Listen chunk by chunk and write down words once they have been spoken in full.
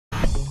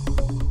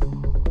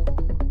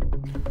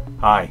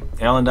Hi,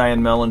 Alan Diane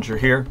Mellinger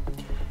here.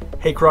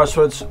 Hey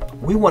Crossroads,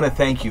 we want to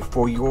thank you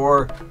for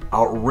your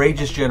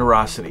outrageous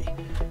generosity.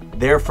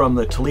 There from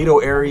the Toledo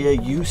area,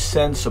 you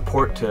send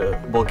support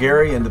to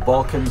Bulgaria and the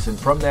Balkans, and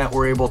from that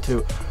we're able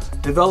to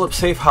develop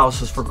safe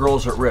houses for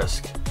girls at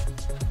risk.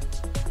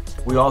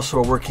 We also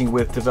are working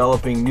with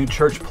developing new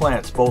church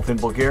plants both in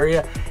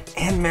Bulgaria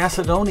and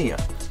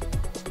Macedonia.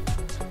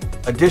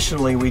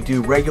 Additionally, we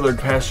do regular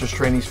pastors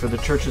trainings for the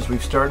churches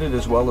we've started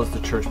as well as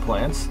the church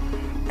plants,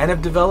 and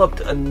have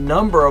developed a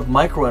number of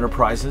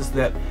micro-enterprises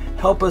that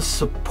help us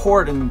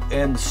support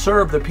and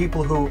serve the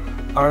people who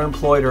are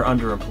unemployed or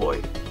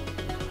underemployed.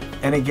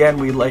 And again,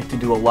 we like to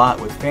do a lot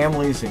with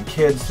families and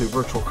kids through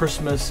virtual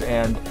Christmas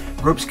and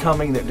groups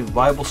coming that do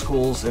Bible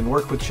schools and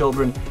work with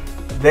children.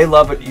 They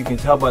love it. You can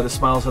tell by the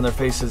smiles on their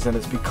faces, and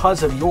it's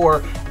because of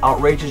your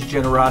outrageous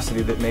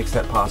generosity that makes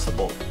that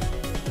possible.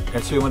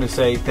 And so we want to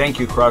say thank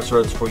you,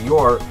 Crossroads, for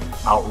your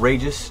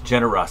outrageous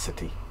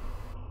generosity.